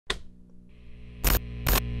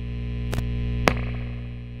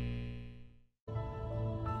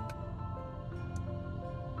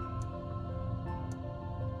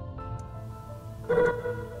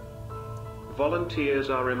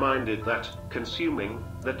volunteers are reminded that consuming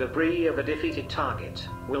the debris of a defeated target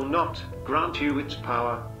will not grant you its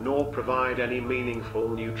power, nor provide any meaningful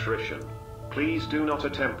nutrition. Please do not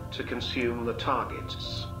attempt to consume the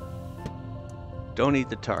targets. Don't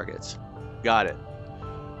eat the targets. Got it.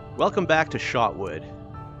 Welcome back to Shotwood.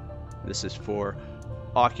 This is for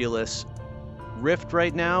Oculus Rift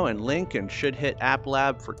right now, and Link, and should hit App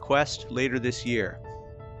Lab for Quest later this year.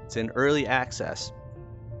 It's in early access.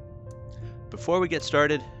 Before we get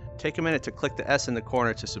started, take a minute to click the S in the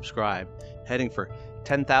corner to subscribe. Heading for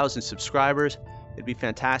 10,000 subscribers. It'd be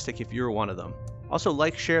fantastic if you were one of them. Also,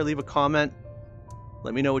 like, share, leave a comment.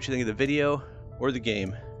 Let me know what you think of the video or the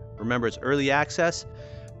game. Remember, it's early access.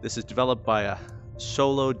 This is developed by a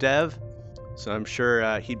solo dev, so I'm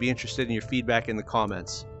sure he'd be interested in your feedback in the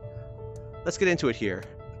comments. Let's get into it here.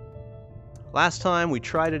 Last time we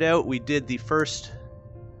tried it out, we did the first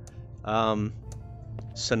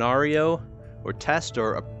scenario or test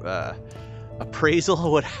or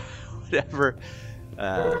appraisal, whatever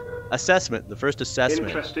assessment, the first assessment.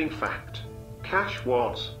 Interesting fact. Cash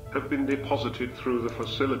wads have been deposited through the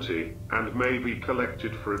facility and may be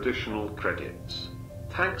collected for additional credits.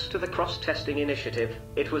 Thanks to the cross-testing initiative,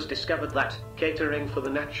 it was discovered that catering for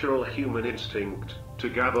the natural human instinct to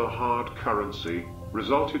gather hard currency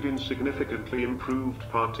resulted in significantly improved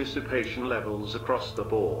participation levels across the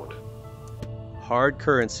board. Hard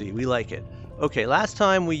currency, we like it. Okay, last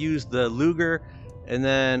time we used the Luger, and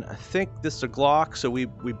then I think this is a Glock, so we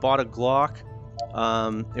bought a Glock.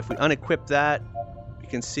 If we unequip that, you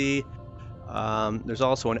can see there's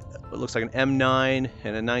also it looks like an M9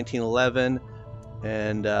 and a 1911.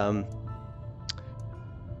 And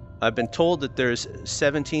I've been told that there's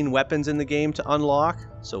 17 weapons in the game to unlock,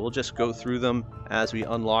 so we'll just go through them as we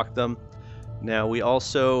unlock them. Now, we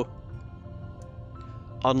also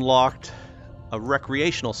unlocked a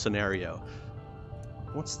recreational scenario.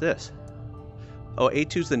 What's this? Oh,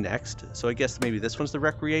 A2's the next, so I guess maybe this one's the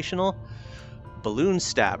recreational. Balloon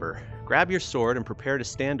Stabber. Grab your sword and prepare to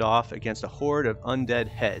stand off against a horde of undead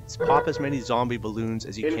heads. Pop as many zombie balloons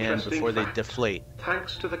as you can before they deflate.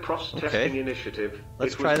 Thanks to the cross-testing initiative,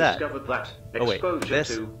 let's try that. Discovered that exposure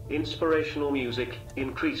to inspirational music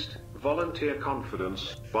increased volunteer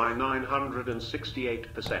confidence by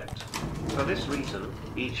 968%. For this reason,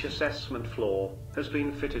 each assessment floor has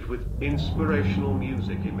been fitted with inspirational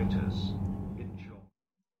music emitters. Enjoy.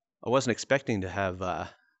 I wasn't expecting to have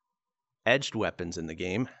edged weapons in the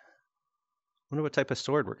game. I wonder what type of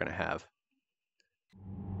sword we're gonna have.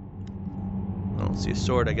 I don't see a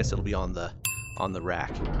sword. I guess it'll be on the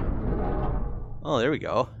rack. Oh, there we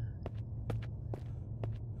go.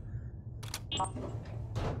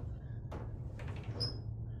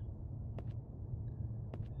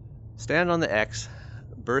 Stand on the X.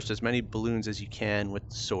 Burst as many balloons as you can with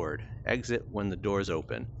the sword. Exit when the doors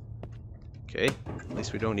open. Okay, at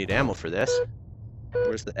least we don't need ammo for this.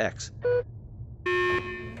 Where's the X?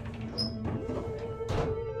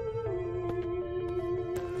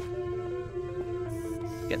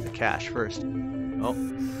 Get the cash first. Oh,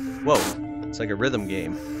 whoa, it's like a rhythm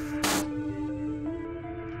game.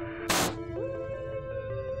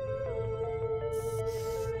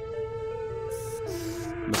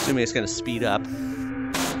 I'm assuming it's gonna speed up.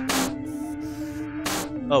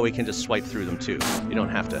 Oh, we can just swipe through them too. You don't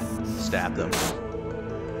have to stab them.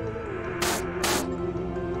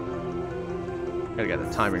 Gotta get the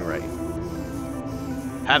timing right.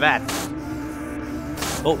 Have at.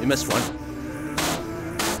 Oh, you missed one.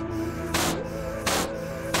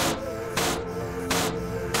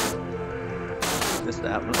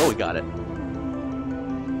 That one. Oh, we got it. I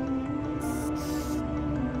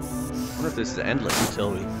wonder if this is endless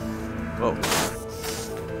until we... Whoa.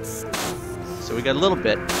 So we got a little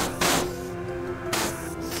bit of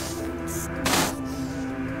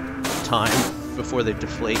time before they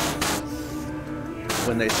deflate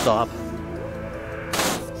when they stop.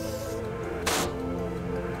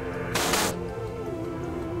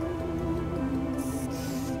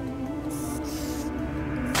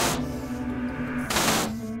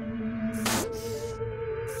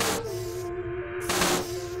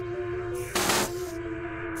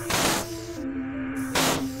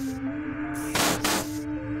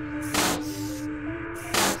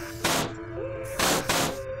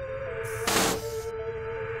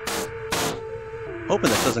 Hoping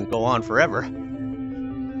this doesn't go on forever.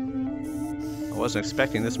 I wasn't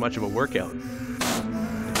expecting this much of a workout.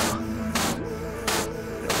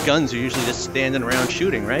 Guns are usually just standing around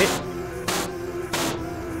shooting, right?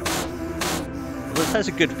 Well, this has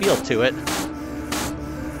a good feel to it.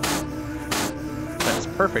 That's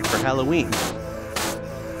perfect for Halloween.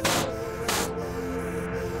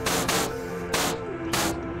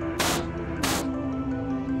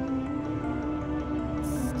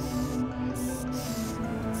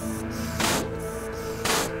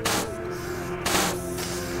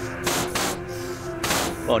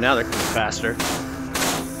 Oh, now they're coming faster.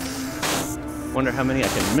 Wonder how many I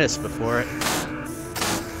can miss before it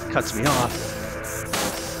cuts me off.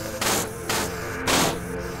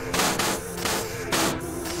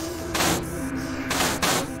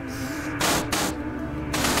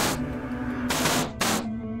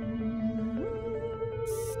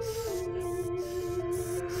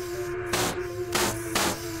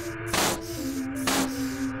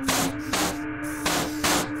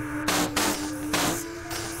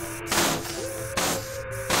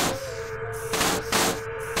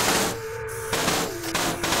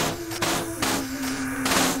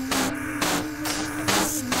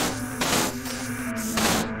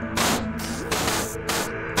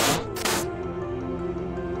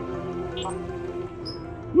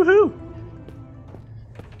 Woohoo!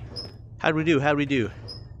 How'd we do? How'd we do?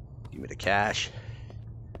 Give me the cash.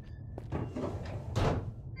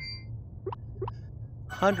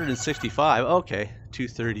 165. Okay,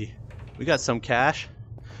 230. We got some cash.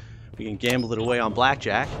 We can gamble it away on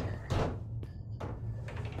blackjack.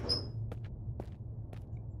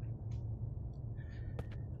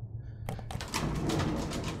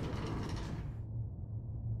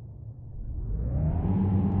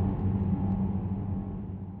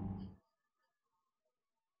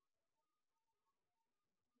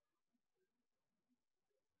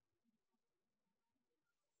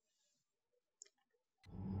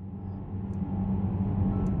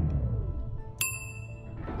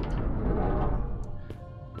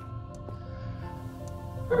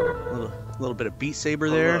 A little bit of Beat Saber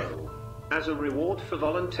there. Hello. As a reward for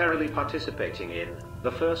voluntarily participating in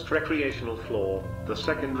the first recreational floor, the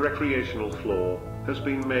second recreational floor has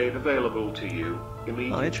been made available to you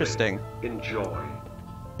immediately. Oh, interesting. Enjoy.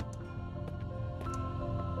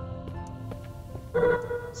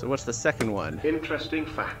 So what's the second one? Interesting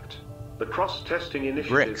fact. The cross-testing initiative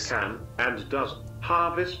Bricks. can, and does,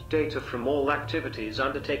 harvest data from all activities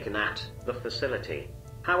undertaken at the facility.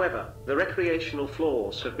 However, the recreational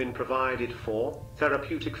floors have been provided for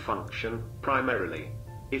therapeutic function, primarily.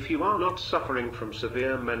 If you are not suffering from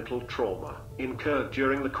severe mental trauma incurred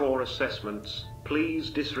during the core assessments,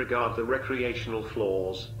 please disregard the recreational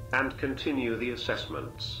floors and continue the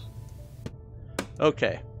assessments.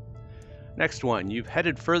 Okay. Next one. You've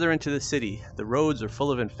headed further into the city. The roads are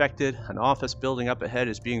full of infected. An office building up ahead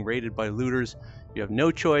is being raided by looters. You have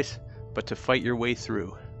no choice but to fight your way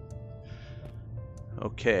through.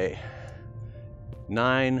 Okay.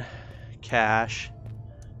 9 cash.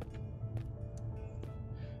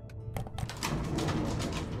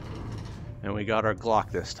 And we got our Glock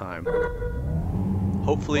this time.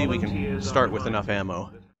 Hopefully we can start with enough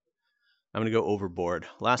ammo. I'm going to go overboard.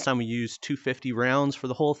 Last time we used 250 rounds for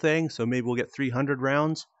the whole thing, so maybe we'll get 300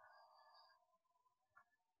 rounds.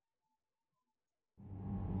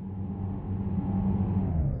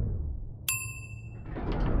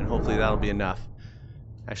 And hopefully that'll be enough.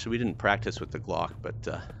 Actually, we didn't practice with the Glock, but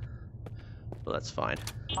that's fine.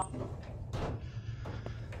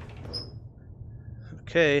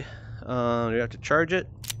 Okay, do you have to charge it?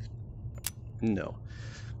 No.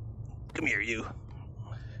 Come here, you.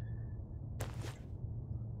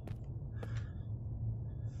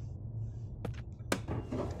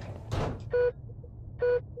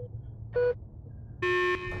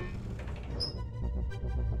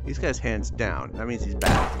 These guys hands down. That means he's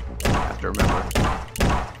bad. I have to remember.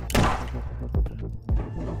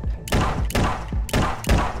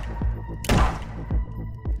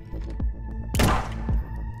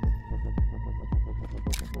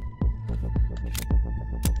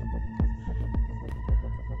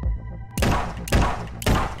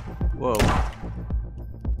 Whoa. I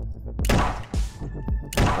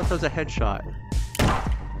thought that was a headshot.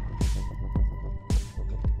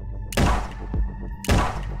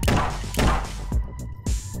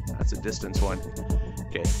 That's a distance one.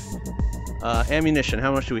 Okay. Ammunition,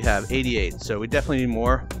 how much do we have? 88. So we definitely need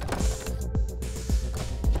more.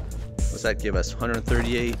 What's that give us?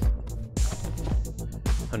 138.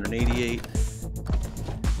 188.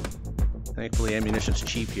 Thankfully ammunition's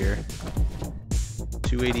cheap here.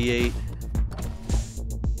 288.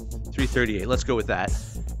 338. Let's go with that.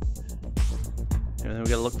 And then we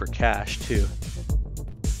gotta look for cash too.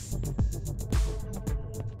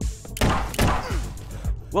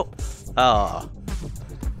 Whoa. Oh.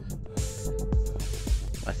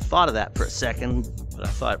 I thought of that for a second, but I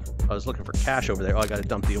thought I was looking for cash over there. Oh, I gotta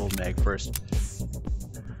dump the old mag first.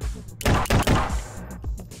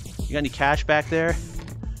 You got any cash back there?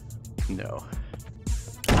 No.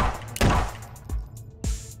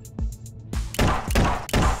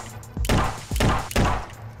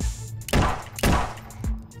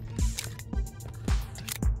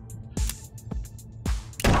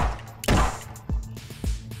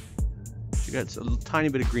 good. So a little, tiny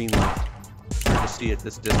bit of green left. Hard to see at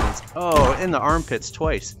this distance. Oh, in the armpits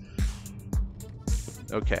twice.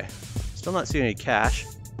 Okay. Still not seeing any cash.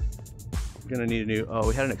 We're gonna need a new... Oh,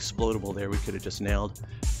 we had an explodable there we could have just nailed.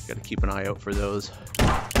 Gotta keep an eye out for those.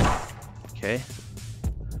 Okay.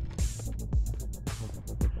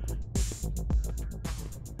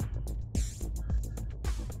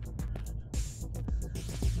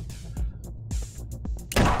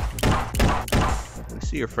 I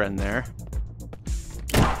see your friend there.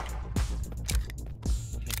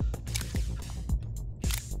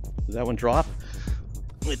 Did that one drop?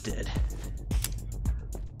 It did.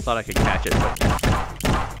 Thought I could catch it, but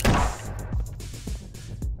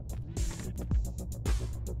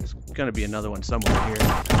there's gonna be another one somewhere here.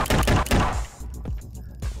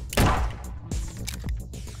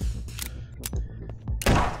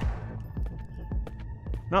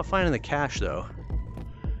 Not finding the cash though.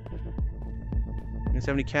 You guys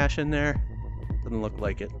have any cash in there? Doesn't look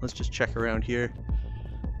like it. Let's just check around here,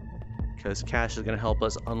 because cash is gonna help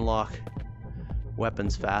us unlock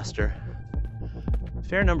weapons faster.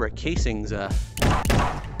 Fair number of casings. Oh,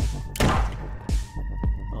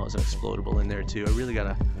 there's an explodable in there too. I really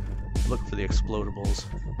gotta look for the explodables.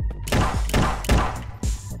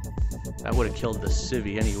 That would have killed the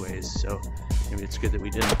civvy anyways, so maybe it's good that we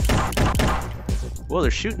didn't. Whoa,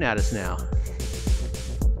 they're shooting at us now.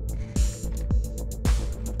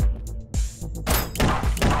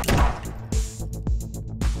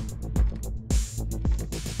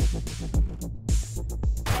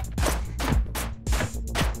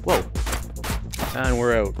 Whoa. And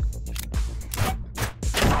we're out.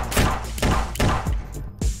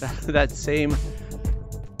 That same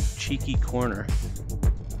cheeky corner.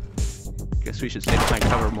 Guess we should stay behind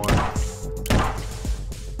cover more.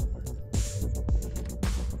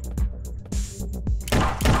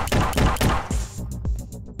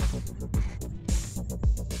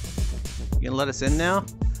 You gonna let us in now?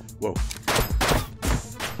 Whoa.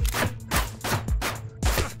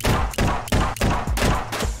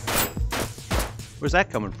 Where's that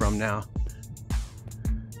coming from now?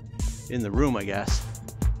 In the room, I guess.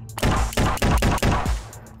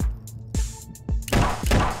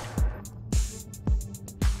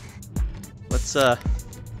 Let's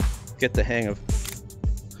get the hang of...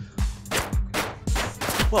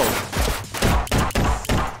 Whoa.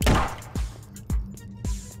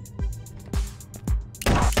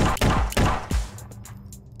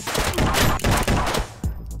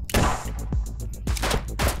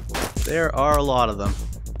 There are a lot of them.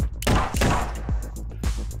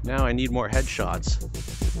 Now I need more headshots.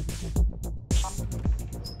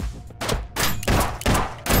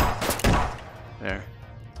 There.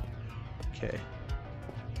 Okay.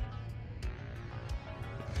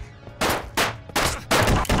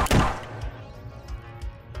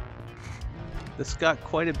 This got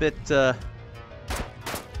quite a bit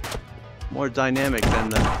more dynamic than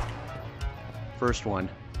the first one.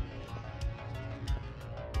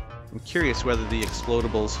 I'm curious whether the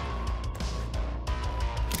explodables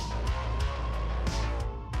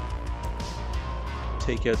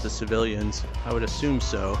take out the civilians. I would assume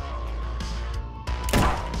so.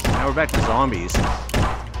 Now we're back to zombies.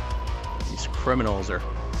 These criminals are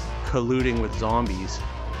colluding with zombies.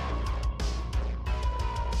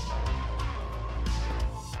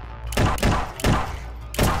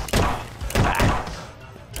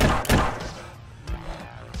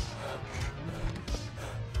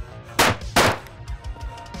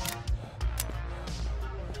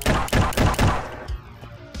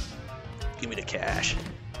 Give me the cash.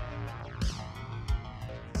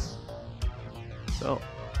 So,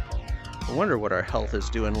 I wonder what our health is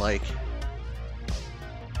doing like.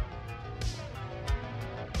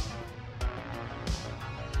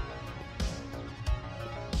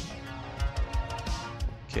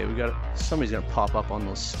 Okay, we got somebody's gonna pop up on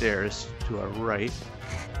those stairs to our right.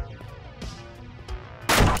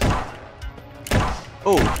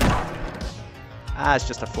 Oh! Ah, it's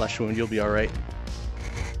just a flesh wound. You'll be all right.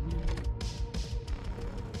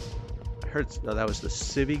 I heard that was the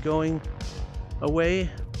civvy going away.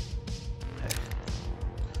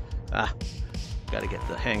 Ah, gotta get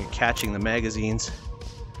the hang of catching the magazines,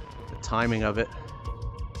 the timing of it.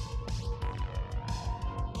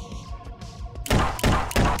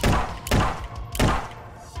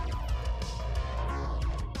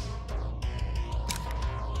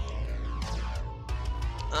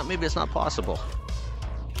 Maybe it's not possible.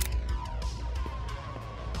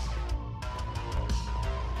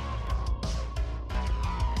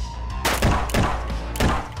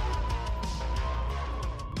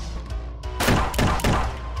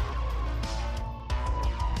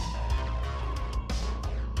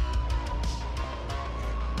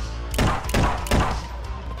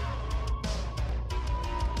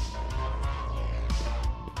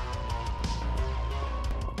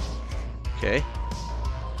 Okay.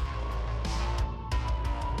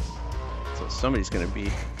 So somebody's gonna be...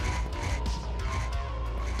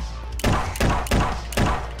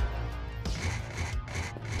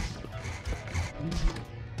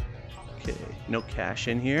 Okay, no cash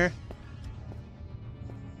in here.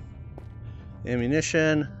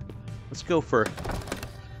 Ammunition. Let's go for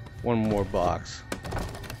one more box.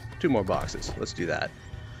 2 more boxes. Let's do that.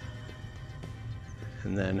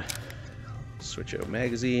 And then switch out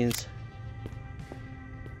magazines.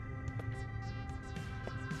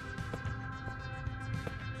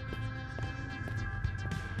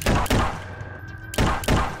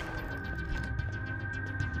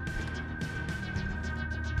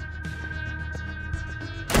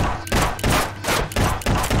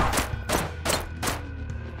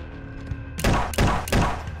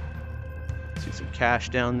 See some cash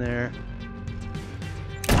down there.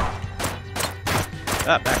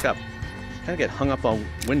 Ah, back up. Kind of get hung up on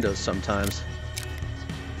windows sometimes.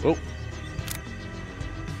 Oh.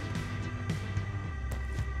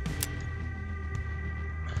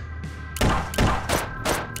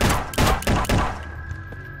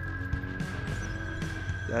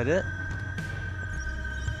 Is that it?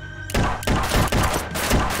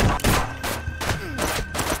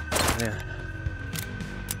 Yeah.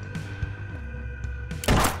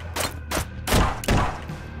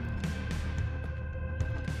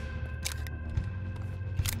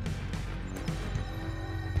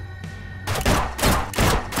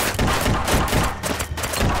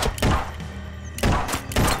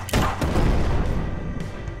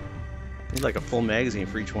 Need like a full magazine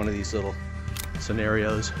for each one of these little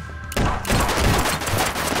scenarios.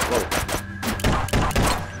 Whoa.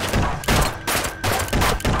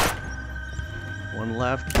 One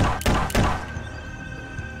left. I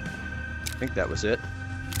think that was it.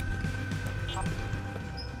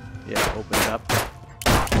 Yeah, open it up.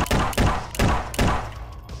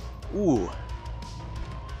 Ooh.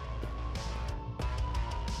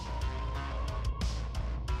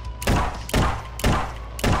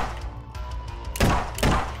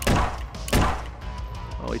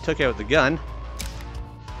 Well, he took out the gun.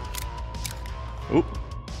 Oop.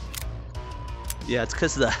 Yeah, it's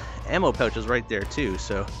because the ammo pouch is right there too,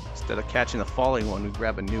 so instead of catching the falling one, we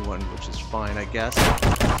grab a new one, which is fine, I guess.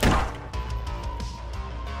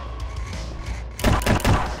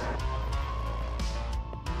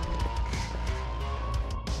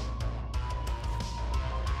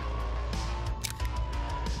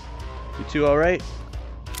 You two all right?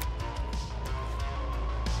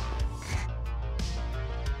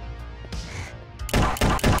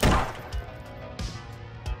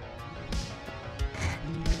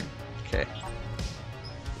 Okay.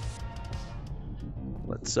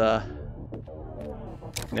 Let's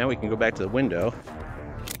now we can go back to the window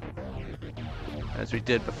as we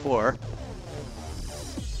did before.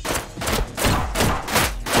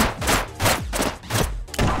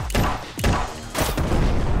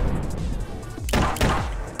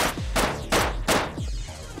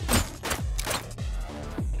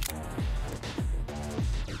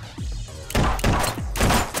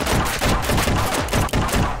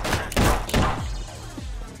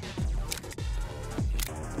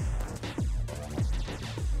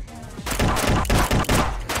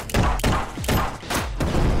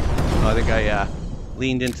 I think I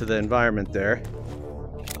leaned into the environment there.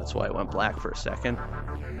 That's why it went black for a second.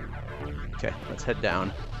 Okay, let's head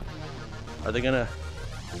down. Are they gonna...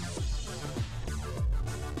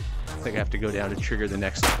 I think I have to go down to trigger the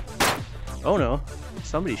next... Oh no,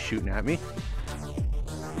 somebody's shooting at me.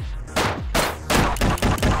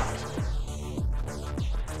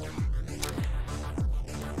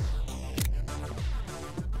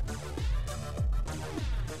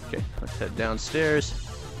 Okay, let's head downstairs.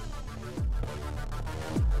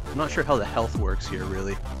 I'm not sure how the health works here,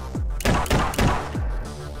 really.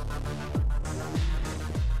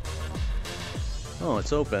 Oh,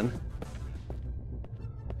 it's open.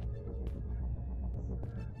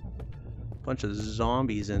 Bunch of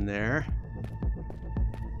zombies in there.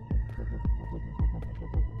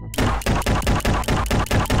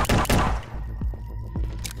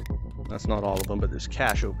 That's not all of them, but there's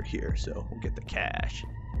cash over here, so we'll get the cash.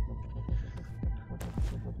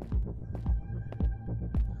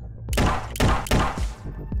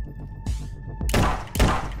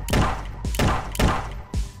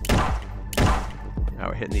 Now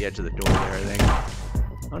we're hitting the edge of the door there, I think.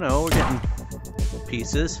 Oh no, we're getting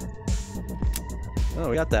pieces. Oh,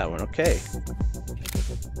 we got that one, okay.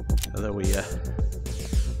 Although we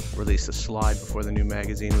released the slide before the new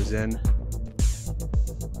magazine was in.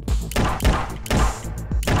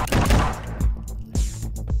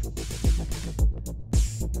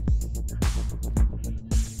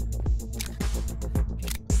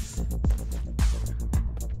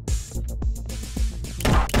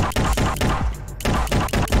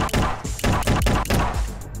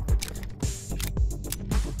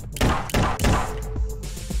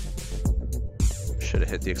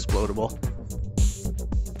 get the explodable.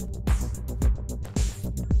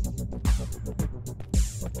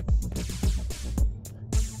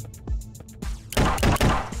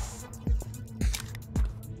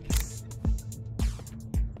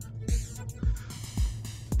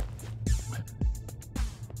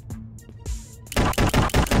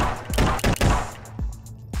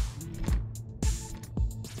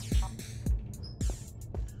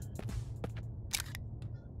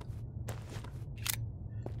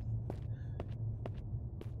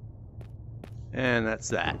 And that's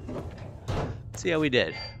that. Let's see how we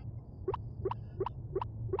did.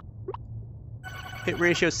 Hit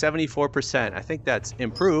ratio 74%. I think that's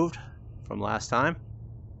improved from last time.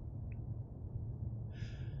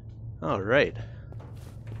 All right.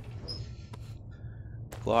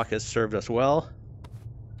 Glock has served us well.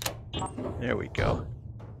 There we go.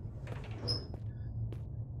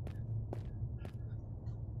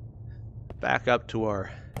 Back up to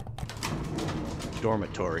our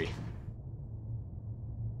dormitory.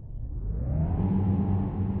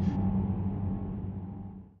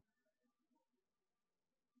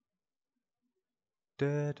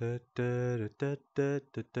 Here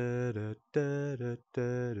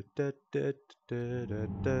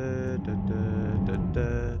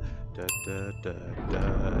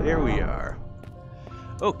we are.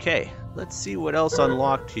 Okay, let's see what else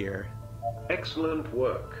unlocked here. Excellent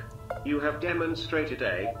work. You have demonstrated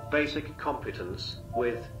a basic competence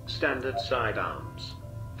with standard sidearms.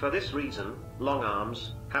 For this reason, long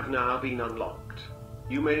arms have now been unlocked.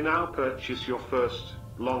 You may now purchase your first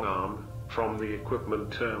long arm from the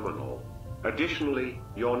equipment terminal. Additionally,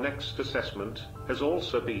 your next assessment has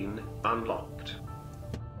also been unlocked.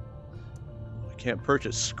 I can't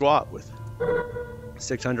purchase squat with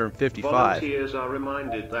 655. Volunteers are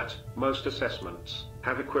reminded that most assessments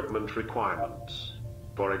have equipment requirements.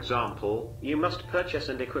 For example, you must purchase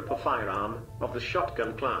and equip a firearm of the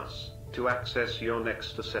shotgun class to access your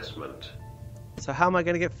next assessment. So how am I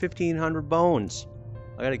going to get 1,500 bones?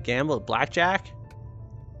 I got to gamble at blackjack?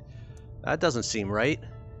 That doesn't seem right.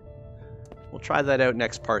 We'll try that out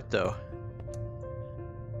next part though.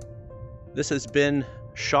 This has been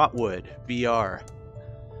Shotwood VR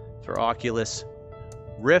for Oculus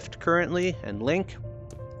Rift currently and Link,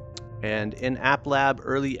 and in App Lab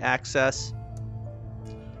early access,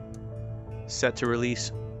 set to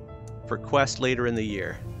release for Quest later in the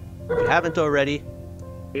year. If you haven't already.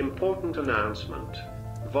 Important announcement.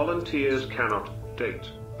 Volunteers cannot date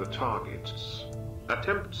the targets.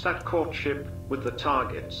 Attempts at courtship with the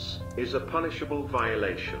targets is a punishable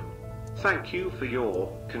violation. Thank you for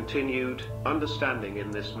your continued understanding in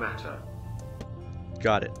this matter.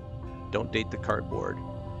 Got it. Don't date the cardboard.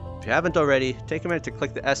 If you haven't already, take a minute to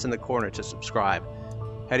click the S in the corner to subscribe.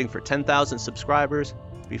 Heading for 10,000 subscribers.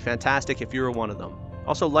 It'd be fantastic if you were one of them.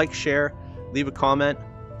 Also like, share, leave a comment.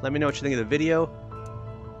 Let me know what you think of the video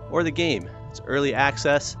or the game. It's early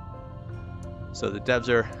access, so the devs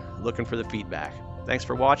are looking for the feedback. Thanks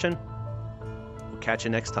for watching. We'll catch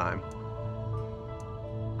you next time.